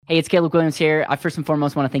Hey, it's Caleb Williams here. I first and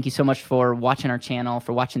foremost want to thank you so much for watching our channel,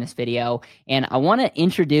 for watching this video. And I want to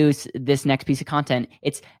introduce this next piece of content.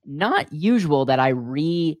 It's not usual that I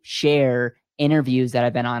re-share interviews that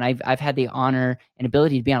I've been on. I've had the honor and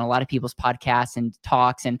ability to be on a lot of people's podcasts and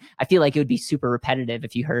talks, and I feel like it would be super repetitive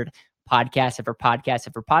if you heard podcast after podcast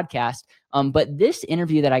after podcast. But this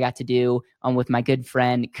interview that I got to do with my good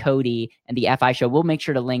friend Cody and the FI Show, we'll make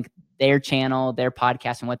sure to link their channel, their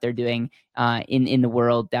podcast, and what they're doing in the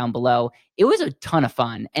world down below. It was a ton of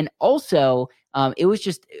fun. And also, it was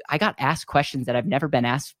just, I got asked questions that I've never been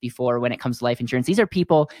asked before when it comes to life insurance. These are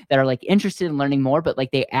people that are like interested in learning more, but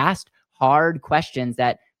like they asked hard questions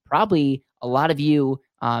that probably a lot of you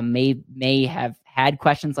may have had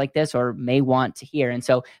questions like this or may want to hear. And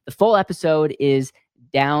so the full episode is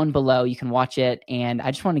down below. You can watch it. And I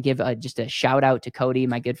just want to give just a shout out to Cody,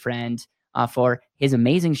 my good friend, for his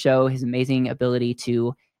amazing show, his amazing ability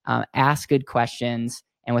to ask good questions.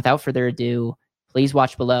 And without further ado, please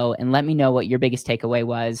watch below and let me know what your biggest takeaway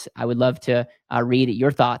was. I would love to read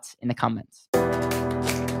your thoughts in the comments.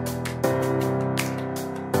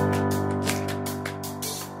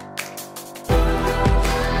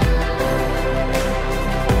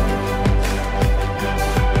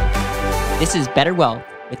 This is Better Wealth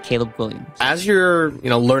with Caleb Williams. As you're,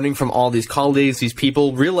 learning from all these colleagues, these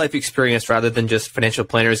people, real life experience rather than just financial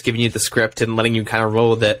planners giving you the script and letting you kind of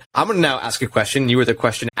roll with it. I'm going to now ask a question. You were the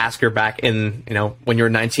question asker back in, when you were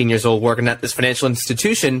 19 years old working at this financial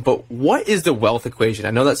institution. But what is the wealth equation?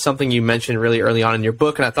 I know that's something you mentioned really early on in your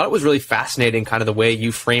book, and I thought it was really fascinating, kind of the way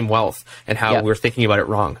you frame wealth and how we're thinking about it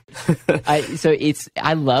wrong.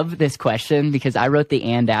 I love this question because I wrote the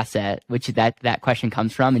And Asset, which that question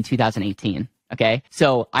comes from in 2018. Okay,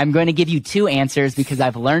 so I'm going to give you two answers because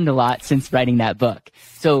I've learned a lot since writing that book.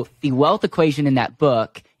 So the wealth equation in that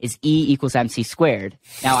book is E equals MC squared.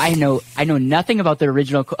 Now I know nothing about the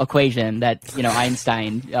original equation that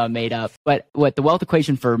Einstein made up, but what the wealth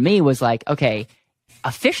equation for me was like, okay,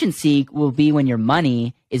 efficiency will be when your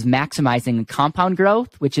money is maximizing compound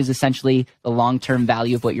growth, which is essentially the long-term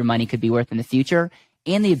value of what your money could be worth in the future,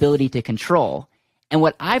 and the ability to control. And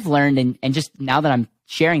what I've learned, and just now that I'm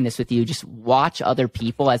sharing this with you, just watch other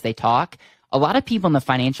people as they talk. A lot of people in the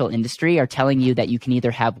financial industry are telling you that you can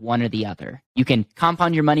either have one or the other. You can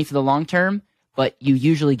compound your money for the long term, but you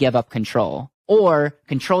usually give up control. Or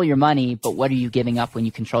control your money, but what are you giving up when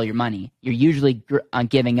you control your money? You're usually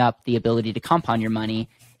giving up the ability to compound your money,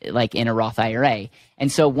 like in a Roth IRA.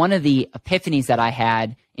 And so one of the epiphanies that I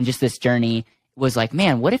had in just this journey was like,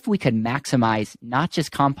 man, what if we could maximize not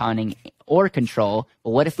just compounding or control, but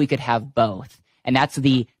what if we could have both? And that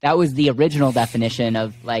was the original definition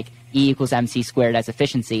of like E equals MC squared as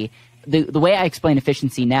efficiency. The way I explain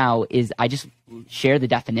efficiency now is I just share the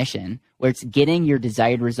definition where it's getting your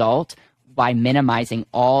desired result by minimizing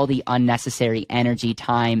all the unnecessary energy,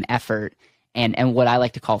 time, effort, and what I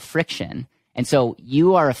like to call friction. And so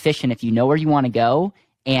you are efficient if you know where you want to go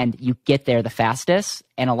and you get there the fastest.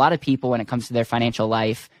 And a lot of people, when it comes to their financial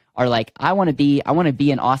life, are like, I want to be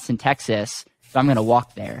in Austin, Texas, so I'm going to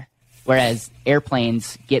walk there. Whereas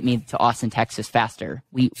airplanes get me to Austin, Texas faster.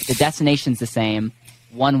 The destination's the same.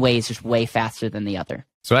 One way is just way faster than the other.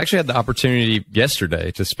 So I actually had the opportunity yesterday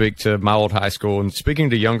to speak to my old high school, and speaking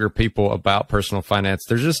to younger people about personal finance.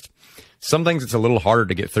 There's just some things it's a little harder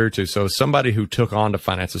to get through to. So somebody who took on to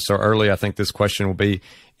finances so early, I think this question will be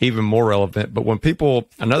even more relevant. But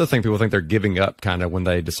another thing people think they're giving up kind of when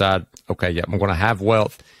they decide, okay, yeah, I'm going to have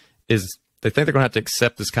wealth, is they think they're going to have to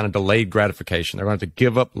accept this kind of delayed gratification. They're going to have to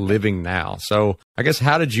give up living now. So I guess,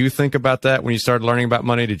 how did you think about that when you started learning about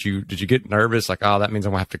money? Did you get nervous? Like, oh, that means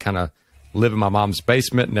I'm going to have to kind of live in my mom's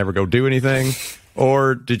basement and never go do anything?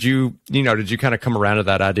 Or did you kind of come around to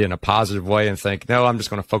that idea in a positive way and think, no, I'm just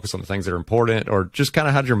going to focus on the things that are important? Or just kind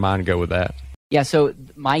of how'd your mind go with that? Yeah, so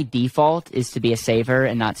my default is to be a saver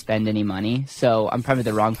and not spend any money. So I'm probably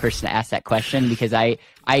the wrong person to ask that question because I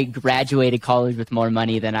graduated college with more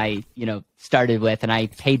money than I, started with, and I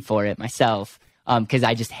paid for it myself because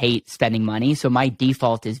I just hate spending money. So my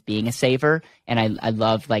default is being a saver, and I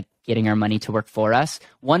love like getting our money to work for us.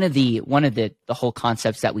 One of the whole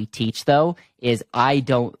concepts that we teach though is I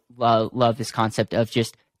don't love this concept of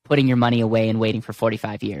just putting your money away and waiting for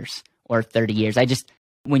 45 years or 30 years.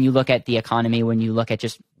 When you look at the economy, when you look at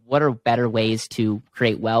just what are better ways to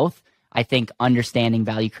create wealth, I think understanding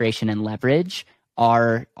value creation and leverage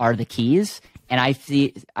are the keys. And I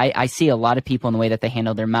see a lot of people in the way that they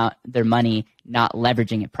handle their money not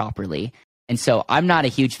leveraging it properly. And so I'm not a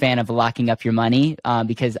huge fan of locking up your money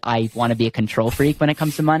because I want to be a control freak when it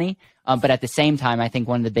comes to money. But at the same time, I think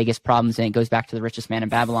one of the biggest problems, and it goes back to The Richest Man in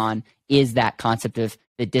Babylon, is that concept of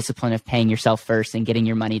the discipline of paying yourself first and getting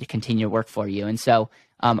your money to continue to work for you. And so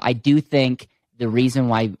I do think the reason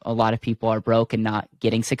why a lot of people are broke and not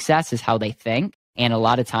getting success is how they think. And a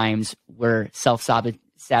lot of times we're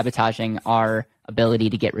self-sabotaging our ability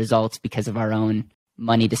to get results because of our own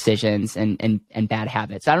money decisions and bad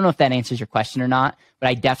habits. I don't know if that answers your question or not, but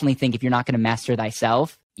I definitely think if you're not going to master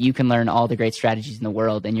thyself, you can learn all the great strategies in the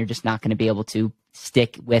world and you're just not going to be able to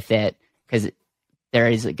stick with it because there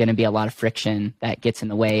is going to be a lot of friction that gets in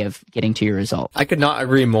the way of getting to your result. I could not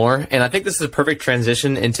agree more. And I think this is a perfect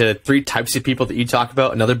transition into 3 types of people that you talk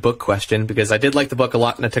about. Another book question, because I did like the book a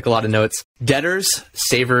lot and I took a lot of notes. Debtors,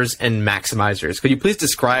 savers, and maximizers. Could you please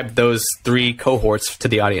describe those 3 cohorts to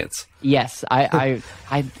the audience? Yes, I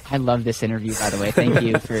love this interview, by the way. Thank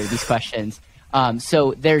you for these questions.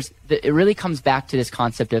 So it really comes back to this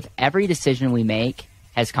concept of every decision we make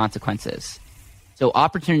has consequences. So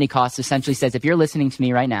opportunity cost essentially says if you're listening to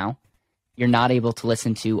me right now, you're not able to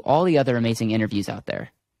listen to all the other amazing interviews out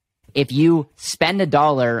there. If you spend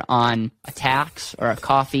 $1 on a tax or a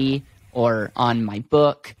coffee or on my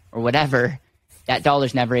book or whatever, that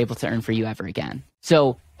 $1's never able to earn for you ever again.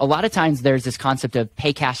 So a lot of times there's this concept of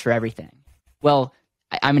pay cash for everything. Well,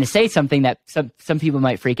 I'm going to say something that some people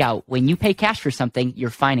might freak out. When you pay cash for something,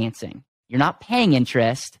 you're financing. You're not paying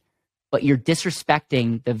interest, but you're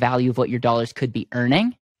disrespecting the value of what your dollars could be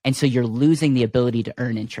earning. And so you're losing the ability to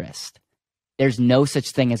earn interest. There's no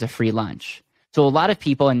such thing as a free lunch. So a lot of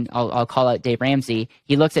people, and I'll call out Dave Ramsey,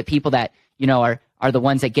 he looks at people that, are the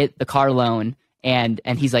ones that get the car loan and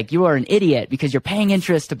he's like, you are an idiot because you're paying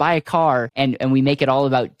interest to buy a car. And we make it all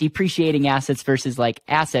about depreciating assets versus like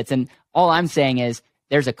assets. And all I'm saying is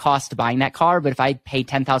there's a cost to buying that car. But if I pay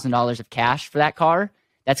 $10,000 of cash for that car,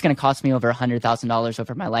 that's going to cost me over $100,000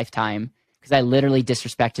 over my lifetime because I literally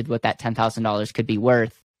disrespected what that $10,000 could be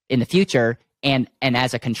worth in the future. And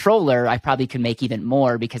as a controller, I probably could make even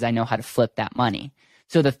more because I know how to flip that money.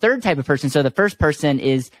 So the third type of person, so the first person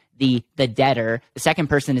is the debtor. The second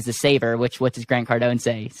person is the saver, what does Grant Cardone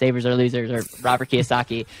say? Savers are losers, or Robert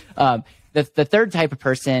Kiyosaki. The third type of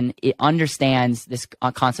person, it understands this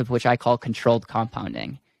concept, which I call controlled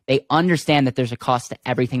compounding. They understand that there's a cost to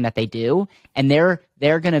everything that they do, and they're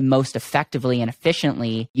going to most effectively and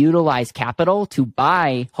efficiently utilize capital to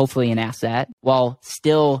buy, hopefully, an asset while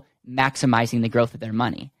still maximizing the growth of their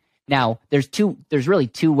money. Now, there's really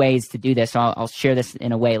 2 ways to do this. So I'll share this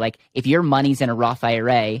in a way. Like if your money's in a Roth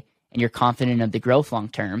IRA and you're confident of the growth long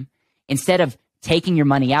term, instead of taking your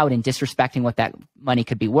money out and disrespecting what that money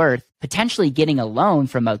could be worth, potentially getting a loan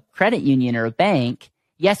from a credit union or a bank,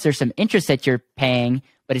 yes, there's some interest that you're paying,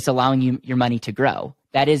 but it's allowing you your money to grow.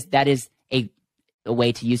 That is a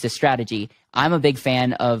way to use this strategy. I'm a big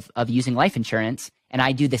fan of using life insurance, and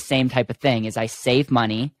I do the same type of thing. Is I save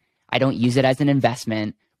money. I don't use it as an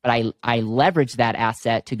investment, but I leverage that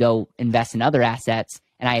asset to go invest in other assets,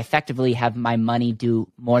 and I effectively have my money do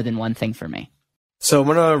more than one thing for me. So I'm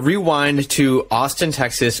going to rewind to Austin,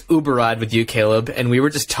 Texas, Uber ride with you, Caleb, and we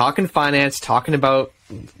were just talking finance, talking about,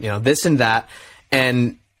 this and that.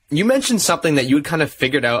 And you mentioned something that you had kind of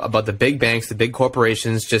figured out about the big banks, the big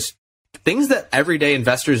corporations, just things that everyday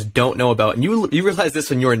investors don't know about. And you realized this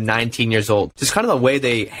when you were 19 years old, just kind of the way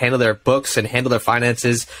they handle their books and handle their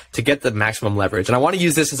finances to get the maximum leverage. And I want to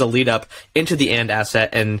use this as a lead up into the AND asset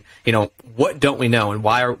and, what don't we know and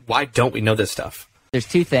why don't we know this stuff? There's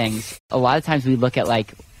 2 things. A lot of times we look at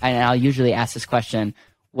and I'll usually ask this question,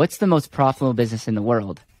 what's the most profitable business in the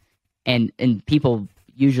world? And people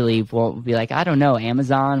usually will be like, I don't know,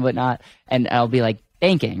 Amazon, whatnot. And I'll be like,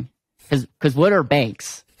 banking. Because what are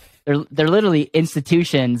banks? They're literally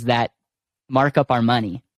institutions that mark up our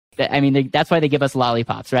money. That's why they give us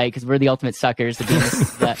lollipops, right? Because we're the ultimate suckers to be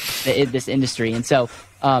in this industry. And so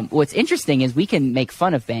what's interesting is we can make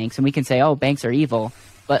fun of banks and we can say, oh, banks are evil.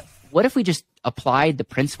 But what if we just applied the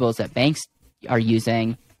principles that banks are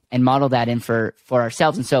using and model that in for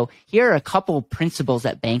ourselves? And so here are a couple principles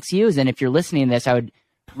that banks use. And if you're listening to this, I would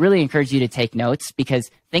really encourage you to take notes because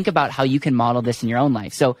think about how you can model this in your own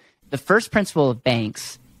life. So the first principle of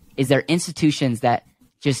banks is they're institutions that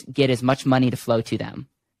just get as much money to flow to them.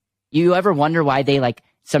 You ever wonder why they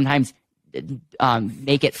sometimes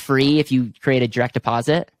make it free if you create a direct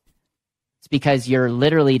deposit? It's because you're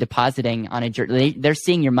literally depositing on they're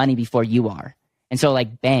seeing your money before you are. And so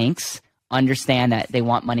banks understand that they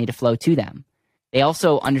want money to flow to them. They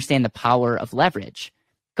also understand the power of leverage.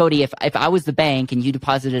 Cody, if I was the bank and you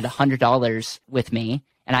deposited $100 with me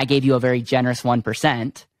and I gave you a very generous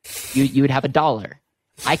 1%, you would have $1.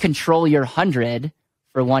 I control your 100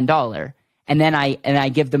 for $1. And then I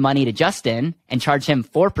give the money to Justin and charge him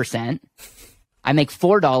 4%. I make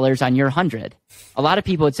 $4 on your 100. A lot of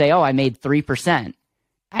people would say, oh, I made 3%.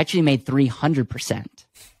 I actually made 300%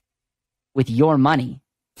 with your money.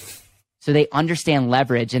 So they understand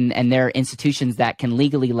leverage, and there are institutions that can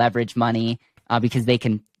legally leverage money because they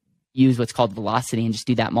can use what's called velocity and just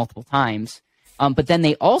do that multiple times. But then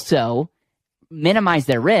they also minimize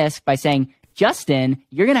their risk by saying, Justin,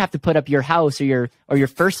 you're going to have to put up your house or your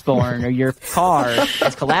firstborn or your car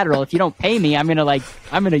as collateral. If you don't pay me, I'm going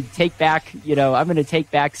to take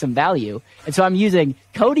back some value. And so I'm using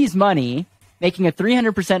Cody's money, making a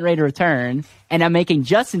 300% rate of return, and I'm making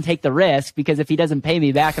Justin take the risk because if he doesn't pay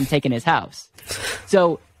me back, I'm taking his house.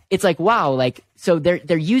 So it's like, wow, so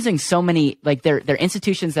they're using so many, they're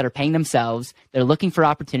institutions that are paying themselves. They're looking for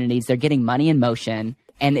opportunities. They're getting money in motion.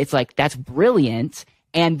 And it's like, that's brilliant.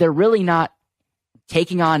 And they're really not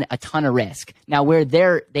taking on a ton of risk. Now, where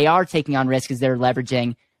they are taking on risk is they're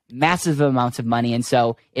leveraging massive amounts of money. And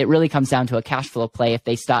so it really comes down to a cash flow play if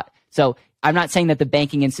they stop. So I'm not saying that the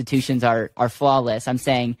banking institutions are flawless. I'm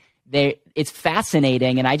saying it's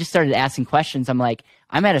fascinating. And I just started asking questions. I'm like,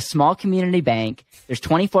 I'm at a small community bank. There's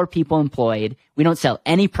 24 people employed. We don't sell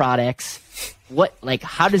any products.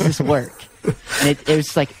 How does this work? And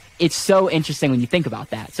it's like, it's so interesting when you think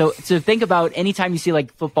about that. So think about anytime you see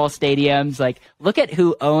football stadiums, look at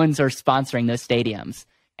who owns or sponsoring those stadiums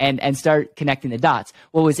and start connecting the dots.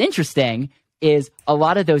 What was interesting is a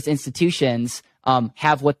lot of those institutions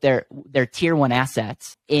have what their tier one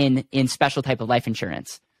assets in special type of life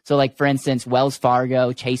insurance. So for instance, Wells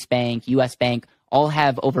Fargo, Chase Bank, US Bank all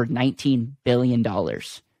have over $19 billion. I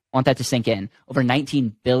want that to sink in. Over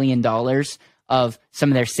 $19 billion of some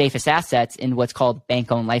of their safest assets in what's called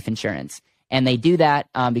bank-owned life insurance. And they do that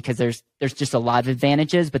because there's just a lot of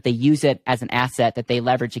advantages, but they use it as an asset that they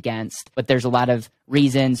leverage against. But there's a lot of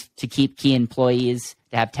reasons to keep key employees,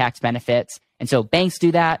 to have tax benefits. And so banks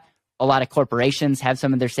do that. A lot of corporations have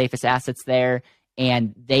some of their safest assets there,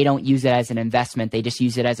 and they don't use it as an investment. They just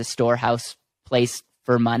use it as a storehouse place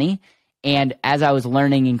for money. And as I was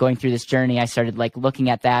learning and going through this journey, I started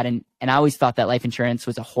looking at that. And I always thought that life insurance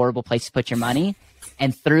was a horrible place to put your money.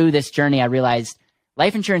 And through this journey, I realized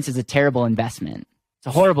life insurance is a terrible investment. It's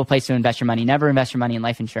a horrible place to invest your money. Never invest your money in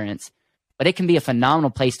life insurance. But it can be a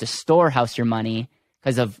phenomenal place to storehouse your money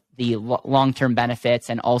because of the long-term benefits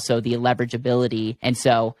and also the leverageability. And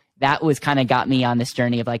so that was kind of got me on this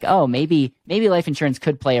journey of maybe life insurance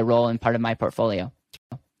could play a role in part of my portfolio.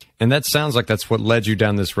 And that sounds like that's what led you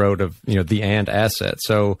down this road of, the and asset.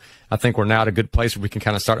 So I think we're now at a good place where we can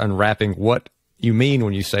kind of start unwrapping what you mean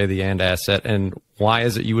when you say the and asset and why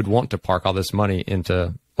is it you would want to park all this money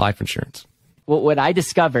into life insurance? Well, what I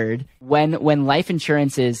discovered when life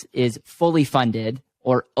insurance is fully funded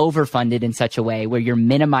or overfunded in such a way where you're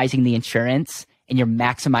minimizing the insurance and you're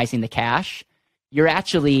maximizing the cash, you're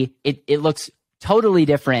actually, it looks totally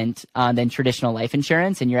different than traditional life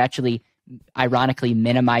insurance. And you're actually ironically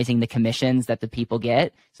minimizing the commissions that the people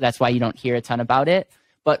get. So that's why you don't hear a ton about it.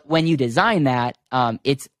 But when you design that,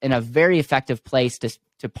 it's in a very effective place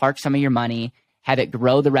to park some of your money, have it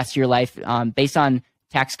grow the rest of your life. Based on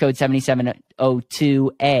tax code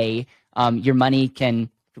 7702A, your money can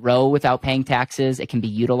grow without paying taxes. It can be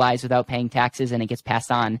utilized without paying taxes, and it gets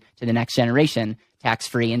passed on to the next generation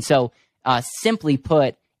tax-free. And so simply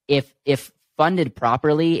put, if funded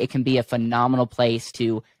properly, it can be a phenomenal place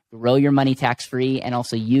to grow your money tax-free and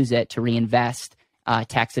also use it to reinvest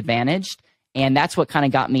tax-advantaged. And that's what kind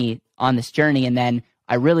of got me on this journey. And then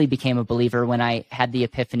I really became a believer when I had the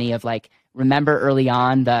epiphany of remember early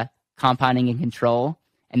on the compounding and control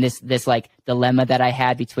and this dilemma that I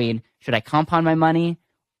had between should I compound my money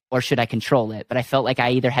or should I control it? But I felt like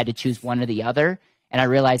I either had to choose one or the other. And I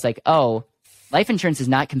realized life insurance is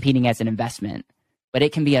not competing as an investment, but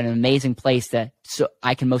it can be an amazing place so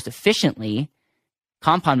I can most efficiently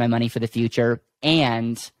compound my money for the future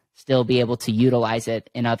and still be able to utilize it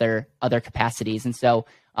in other capacities. And so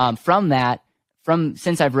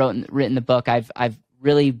since I've written the book, I've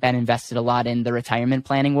really been invested a lot in the retirement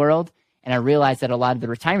planning world. And I realized that a lot of the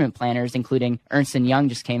retirement planners, including Ernst & Young,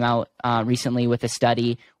 just came out recently with a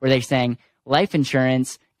study where they're saying life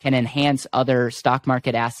insurance can enhance other stock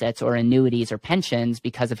market assets or annuities or pensions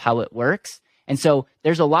because of how it works. And so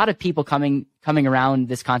there's a lot of people coming around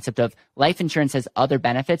this concept of life insurance has other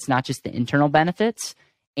benefits, not just the internal benefits.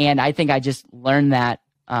 And I think I just learned that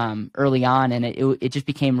early on, and it just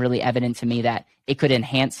became really evident to me that it could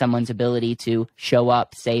enhance someone's ability to show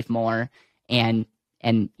up, save more, and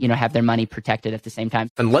have their money protected at the same time.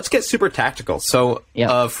 And let's get super tactical. So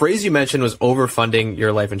a phrase you mentioned was overfunding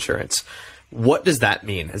your life insurance. What does that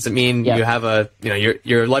mean? Does it mean you have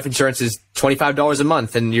your life insurance is $25 a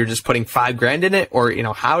month and you're just putting $5,000 in it? Or,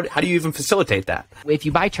 how do you even facilitate that? If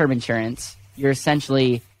you buy term insurance, you're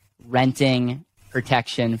essentially renting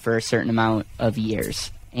protection for a certain amount of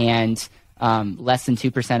years, and less than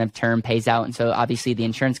 2% of term pays out. And so obviously the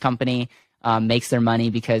insurance company makes their money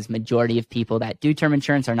because majority of people that do term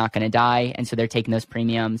insurance are not going to die. And so they're taking those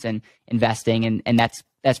premiums and investing. And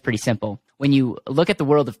that's pretty simple. When you look at the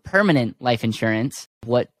world of permanent life insurance,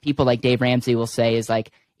 what people like Dave Ramsey will say is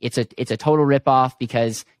like, it's a total ripoff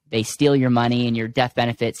because they steal your money and your death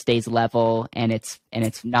benefit stays level, and it's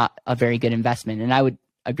not a very good investment. And I would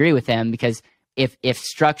agree with him, because if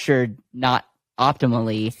structured not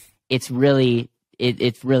optimally, it's really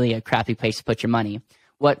a crappy place to put your money.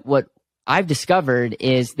 What I've discovered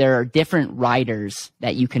is there are different riders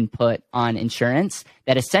that you can put on insurance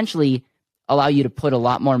that essentially allow you to put a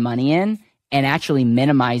lot more money in and actually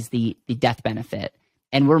minimize the death benefit.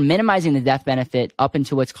 And we're minimizing the death benefit up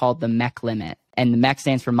into what's called the MEC limit. And the MEC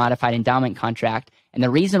stands for Modified Endowment Contract. And the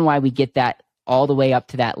reason why we get that all the way up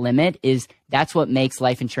to that limit is that's what makes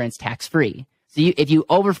life insurance tax-free. So if you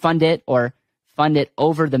overfund it or fund it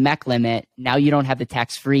over the MEC limit, now you don't have the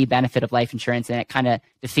tax-free benefit of life insurance, and it kind of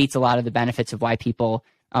defeats a lot of the benefits of why people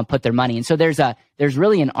put their money in. So there's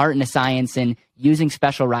really an art and a science in using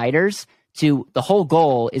special riders. The whole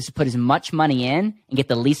goal is to put as much money in and get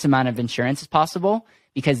the least amount of insurance as possible,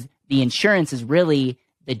 because the insurance is really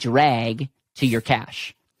the drag to your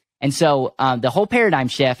cash. And so the whole paradigm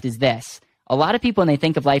shift is this. A lot of people, when they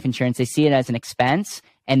think of life insurance, they see it as an expense,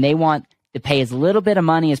 and they want to pay as little bit of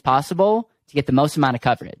money as possible to get the most amount of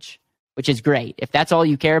coverage, which is great. If that's all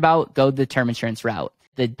you care about, go the term insurance route.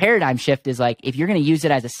 The paradigm shift is like, if you're going to use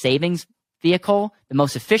it as a savings vehicle, the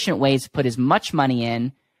most efficient way is to put as much money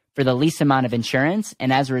in for the least amount of insurance.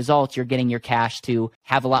 And as a result, you're getting your cash to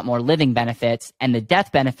have a lot more living benefits. And the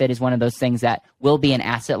death benefit is one of those things that will be an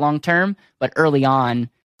asset long-term, but early on,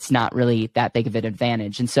 it's not really that big of an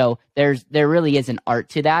advantage. And so there really is an art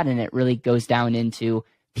to that. And it really goes down into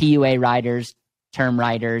PUA riders, term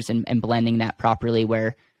riders, and blending that properly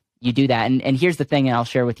where you do that. And here's the thing, and I'll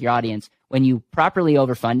share with your audience. When you properly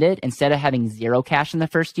overfund it, instead of having zero cash in the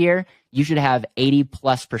first year, you should have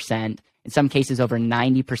 80+%, in some cases over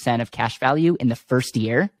 90% of cash value in the first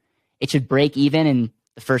year. It should break even in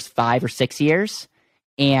the first 5 or 6 years.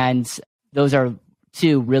 And those are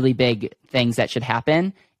two really big things that should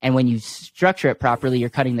happen. And when you structure it properly, you're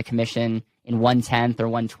cutting the commission in 1/10 or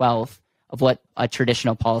 1/12 of what a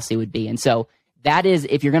traditional policy would be. And so that is,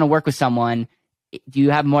 if you're going to work with someone, do you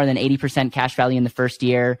have more than 80% cash value in the first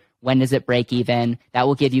year? When does it break even? That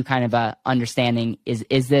will give you kind of a understanding,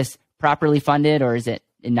 is this properly funded or is it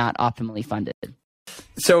not optimally funded?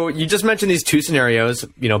 So you just mentioned these two scenarios,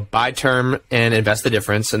 buy term and invest the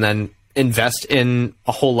difference, and then invest in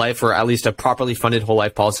a whole life, or at least a properly funded whole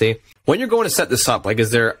life policy. When you're going to set this up,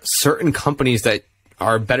 is there certain companies that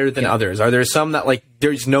are better than others? Are there some that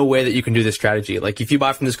there's no way that you can do this strategy? If you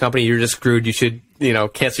buy from this company, you're just screwed. You should,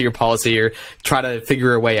 cancel your policy or try to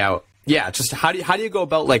figure a way out. Yeah. Just how do you go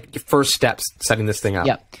about your first steps setting this thing up?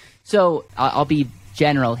 Yeah. So I'll be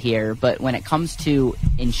general here, but when it comes to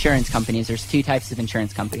insurance companies, there's two types of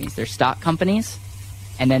insurance companies. There's stock companies,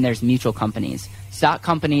 and then there's mutual companies. Stock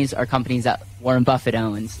companies are companies that Warren Buffett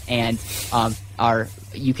owns, and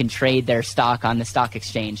you can trade their stock on the stock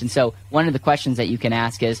exchange. And so one of the questions that you can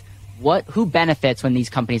ask is, who benefits when these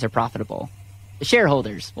companies are profitable? The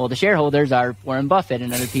shareholders. Well, the shareholders are Warren Buffett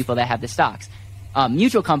and other people that have the stocks.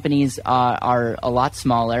 Mutual companies are a lot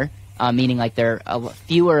smaller, meaning there are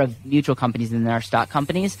fewer of mutual companies than there are stock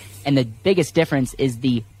companies. And the biggest difference is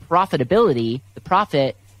the profitability. The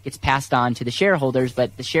profit gets passed on to the shareholders,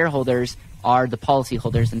 but the shareholders are the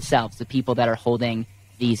policyholders themselves, the people that are holding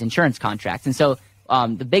these insurance contracts. And so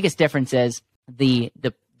the biggest difference is the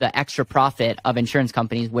extra profit of insurance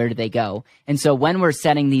companies. Where do they go? And so when we're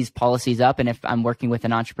setting these policies up, and if I'm working with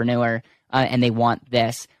an entrepreneur and they want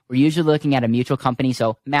this, we're usually looking at a mutual company.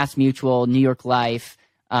 So Mass Mutual, New York Life,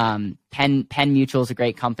 Penn Mutual is a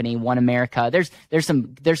great company. One America. There's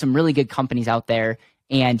some really good companies out there,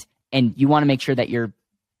 and you want to make sure that you're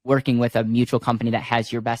working with a mutual company that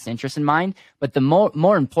has your best interest in mind. But the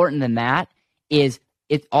more important than that is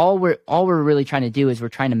all we're really trying to do is we're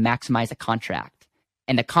trying to maximize a contract.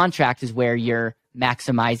 And the contract is where you're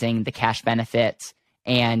maximizing the cash benefits,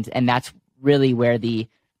 and that's really where the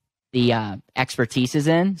expertise is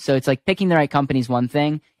in. So it's picking the right company is one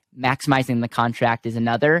thing, maximizing the contract is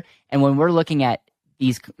another. And when we're looking at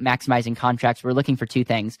these maximizing contracts, we're looking for two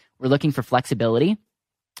things. We're looking for flexibility,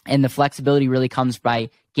 and the flexibility really comes by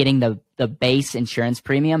getting the base insurance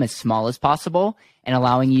premium as small as possible and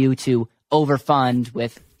allowing you to overfund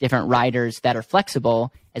with different riders that are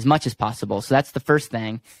flexible as much as possible. So that's the first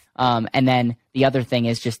thing. And then the other thing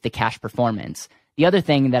is just the cash performance. The other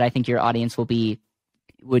thing that I think your audience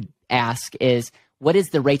would ask is, what is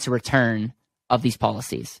the rates of return of these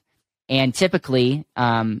policies? And typically,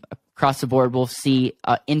 across the board, we'll see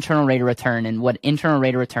internal rate of return. And what internal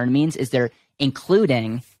rate of return means is they're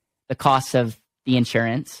including the costs of the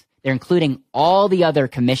insurance. They're including all the other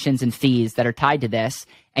commissions and fees that are tied to this.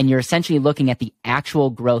 And you're essentially looking at the actual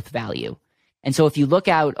growth value. And so if you look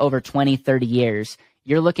out over 20, 30 years,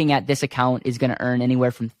 you're looking at this account is going to earn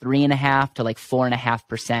anywhere from 3.5% to like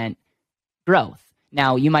 4.5% growth.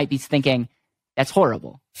 Now, you might be thinking, that's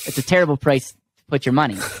horrible. It's a terrible price to put your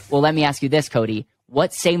money. Well, let me ask you this, Cody.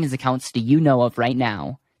 What savings accounts do you know of right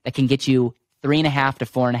now that can get you 3.5% to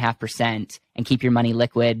 4.5% and keep your money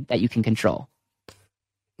liquid that you can control?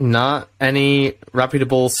 Not any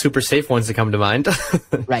reputable, super safe ones that come to mind.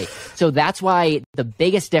 Right. So that's why the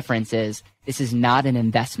biggest difference is this is not an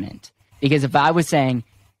investment. Because if I was saying,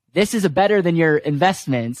 this is better than your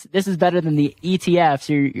investments, this is better than the ETFs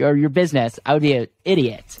or your business, I would be an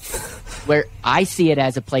idiot. Where I see it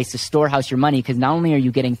as a place to storehouse your money, because not only are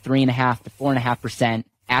you getting 3.5% to 4.5%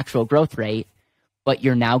 actual growth rate, but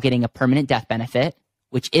you're now getting a permanent death benefit,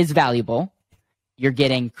 which is valuable. You're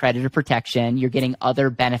getting creditor protection. You're getting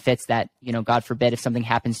other benefits that, God forbid, if something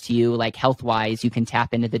happens to you, like health-wise, you can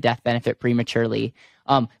tap into the death benefit prematurely.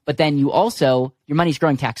 But then your money's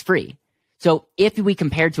growing tax-free. So if we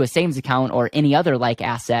compare to a savings account or any other like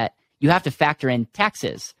asset, you have to factor in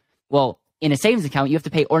taxes. Well, in a savings account, you have to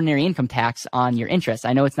pay ordinary income tax on your interest.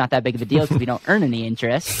 I know it's not that big of a deal because we don't earn any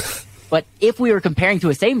interest. But if we were comparing to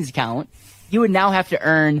a savings account, you would now have to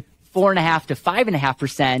earn 4.5% to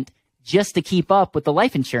 5.5% just to keep up with the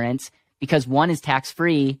life insurance, because one is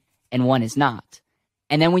tax-free and one is not.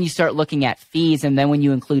 And then when you start looking at fees, and then when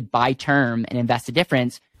you include buy term and invest a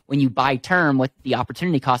difference, when you buy term, what the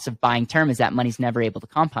opportunity cost of buying term is that money's never able to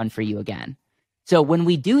compound for you again. So when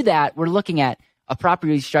we do that, we're looking at a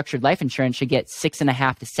properly structured life insurance should get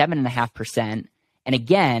 6.5% to 7.5%. And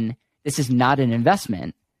again, this is not an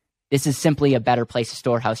investment. This is simply a better place to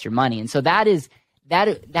storehouse your money. And so that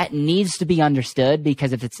needs to be understood,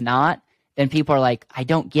 because if it's not, then people are like, I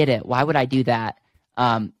don't get it. Why would I do that?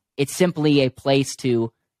 It's simply a place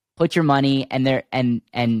to put your money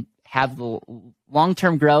and have the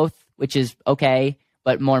long-term growth, which is okay,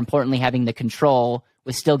 but more importantly, having the control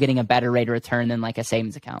with still getting a better rate of return than like a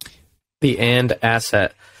savings account. The and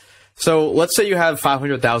asset. So let's say you have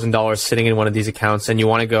 $500,000 sitting in one of these accounts and you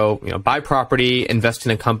want to go, buy property, invest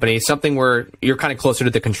in a company, something where you're kind of closer to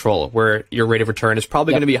the control, where your rate of return is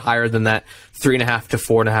probably going to be higher than that 3.5% to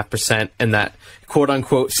 4.5% in that quote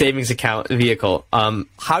unquote savings account vehicle.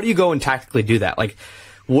 How do you go and tactically do that? Like,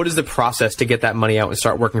 what is the process to get that money out and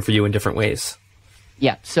start working for you in different ways?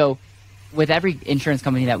 Yeah. So with every insurance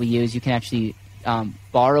company that we use, you can actually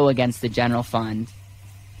borrow against the general fund,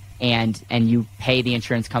 and you pay the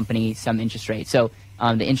insurance company some interest rate. So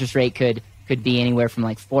the interest rate could be anywhere from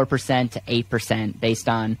like 4% to 8% based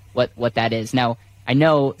on what that is. Now, I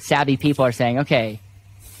know savvy people are saying, okay,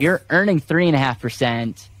 you're earning 3.5%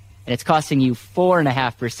 and it's costing you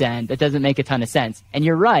 4.5%. That doesn't make a ton of sense. And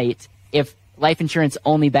you're right. If life insurance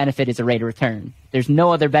only benefit is a rate of return, there's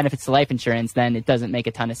no other benefits to life insurance, then it doesn't make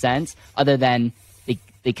a ton of sense other than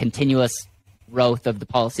the continuous growth of the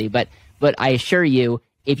policy. But I assure you,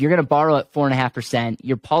 if you're going to borrow at 4.5%,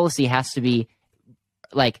 your policy has to be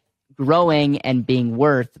like growing and being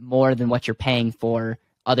worth more than what you're paying for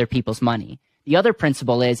other people's money. The other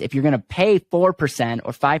principle is, if you're going to pay 4% or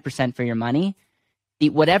 5% for your money,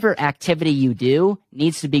 whatever activity you do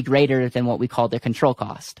needs to be greater than what we call the control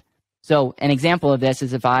cost. So an example of this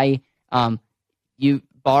is if you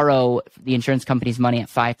borrow the insurance company's money at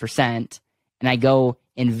 5% and I go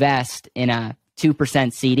invest in a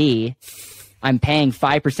 2% CD, I'm paying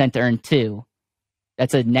 5% to earn 2.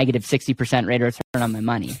 That's a negative 60% rate of return on my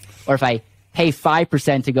money. Or if I pay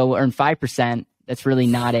 5% to go earn 5%, that's really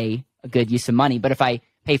not a good use of money. But if I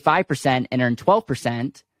pay 5% and earn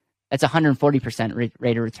 12%, that's 140%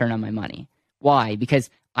 rate of return on my money. Why?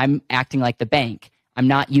 Because I'm acting like the bank. I'm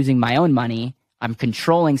not using my own money. I'm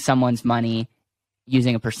controlling someone's money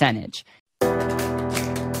using a percentage.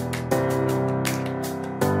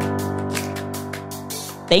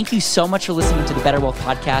 Thank you so much for listening to the Better Wealth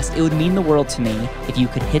Podcast. It would mean the world to me if you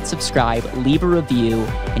could hit subscribe, leave a review,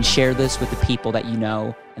 and share this with the people that you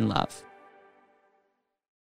know and love.